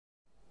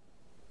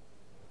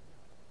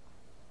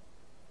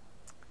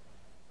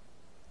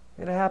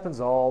It happens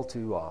all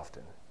too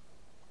often.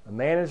 A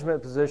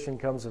management position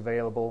comes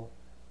available,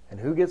 and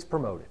who gets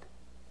promoted?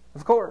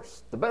 Of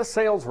course, the best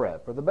sales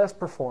rep or the best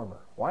performer.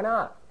 Why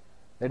not?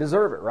 They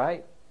deserve it,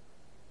 right?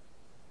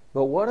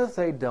 But what if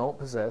they don't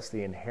possess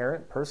the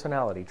inherent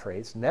personality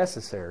traits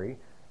necessary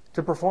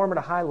to perform at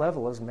a high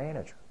level as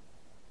manager?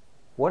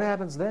 What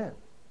happens then?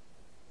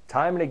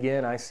 Time and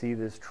again, I see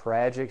this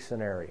tragic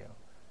scenario.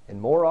 And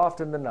more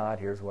often than not,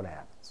 here's what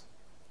happens.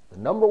 The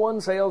number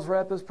one sales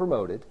rep is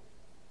promoted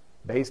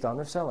based on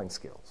their selling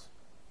skills.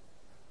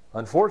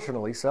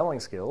 Unfortunately,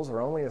 selling skills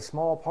are only a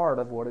small part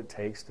of what it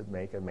takes to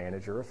make a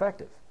manager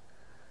effective.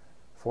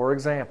 For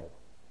example,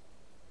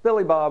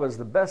 Billy Bob is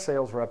the best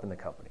sales rep in the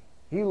company.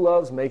 He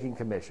loves making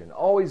commission,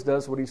 always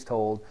does what he's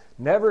told,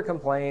 never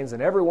complains,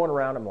 and everyone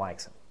around him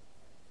likes him.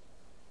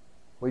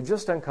 We've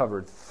just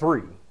uncovered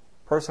 3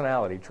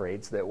 personality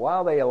traits that,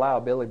 while they allow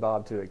Billy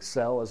Bob to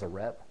excel as a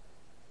rep,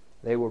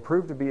 they will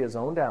prove to be his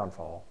own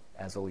downfall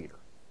as a leader.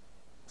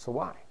 So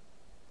why?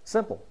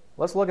 Simple.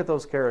 Let's look at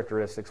those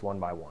characteristics one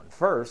by one.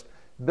 First,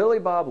 Billy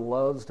Bob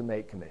loves to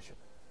make commission,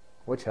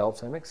 which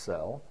helps him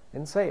excel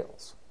in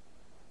sales.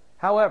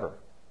 However,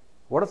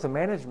 what if the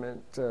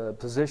management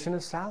position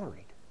is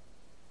salaried?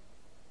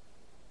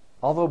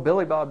 Although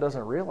Billy Bob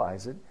doesn't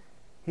realize it,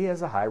 he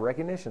has a high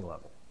recognition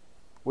level,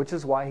 which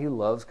is why he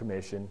loves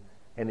commission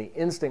and the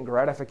instant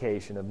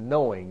gratification of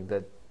knowing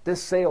that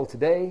this sale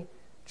today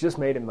just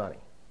made him money.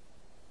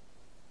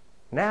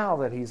 Now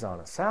that he's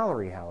on a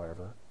salary,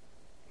 however,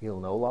 he'll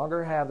no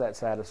longer have that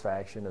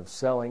satisfaction of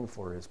selling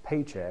for his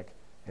paycheck,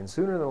 and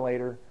sooner than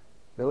later,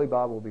 Billy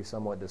Bob will be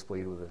somewhat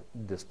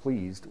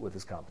displeased with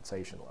his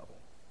compensation level.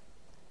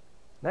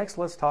 Next,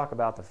 let's talk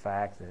about the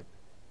fact that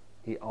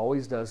he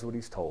always does what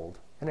he's told,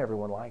 and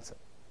everyone likes it.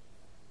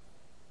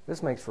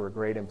 This makes for a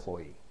great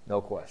employee,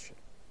 no question.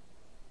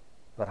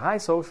 But high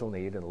social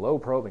need and low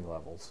probing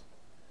levels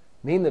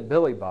mean that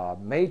Billy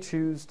Bob may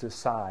choose to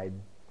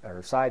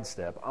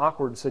sidestep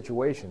awkward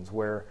situations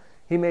where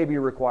he may be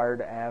required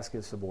to ask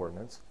his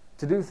subordinates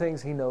to do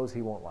things he knows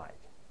he won't like.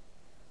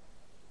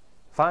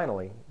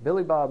 Finally,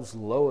 Billy Bob's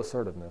low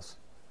assertiveness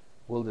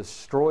will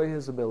destroy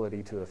his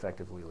ability to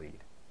effectively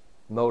lead,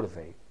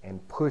 motivate,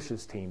 and push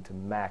his team to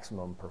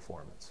maximum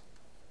performance.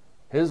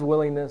 His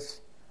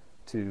willingness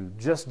to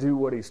just do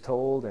what he's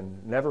told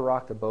and never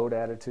rock the boat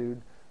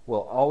attitude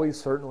will always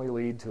certainly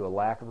lead to a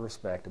lack of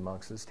respect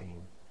amongst his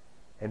team.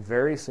 And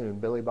very soon,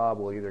 Billy Bob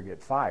will either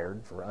get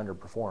fired for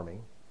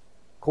underperforming,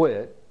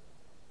 quit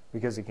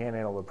because he can't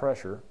handle the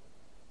pressure,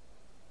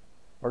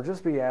 or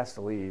just be asked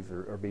to leave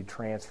or be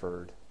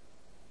transferred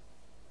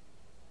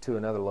to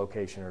another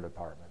location or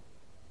department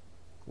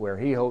where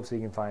he hopes he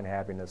can find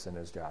happiness in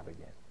his job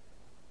again.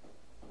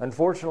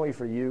 Unfortunately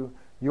for you,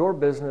 your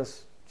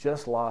business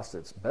just lost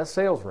its best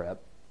sales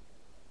rep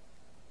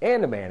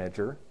and a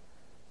manager,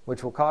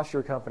 which will cost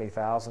your company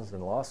thousands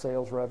in lost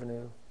sales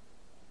revenue,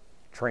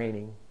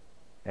 training,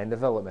 and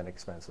development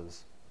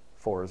expenses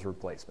for his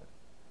replacement.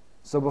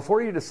 So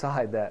before you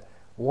decide that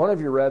one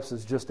of your reps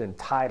is just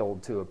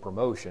entitled to a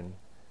promotion,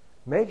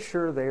 make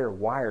sure they are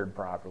wired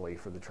properly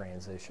for the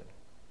transition.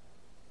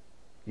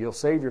 You'll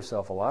save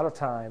yourself a lot of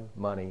time,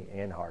 money,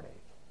 and heartache.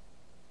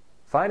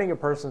 Finding a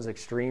person's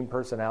extreme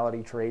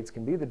personality traits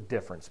can be the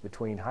difference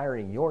between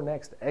hiring your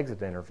next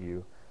exit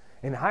interview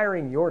and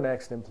hiring your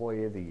next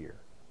employee of the year.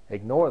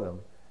 Ignore them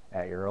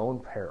at your own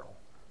peril.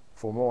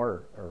 For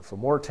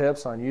more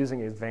tips on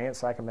using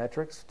advanced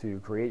psychometrics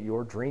to create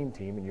your dream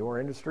team in your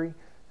industry,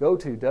 go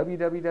to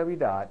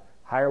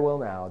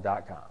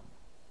www.hirewellnow.com.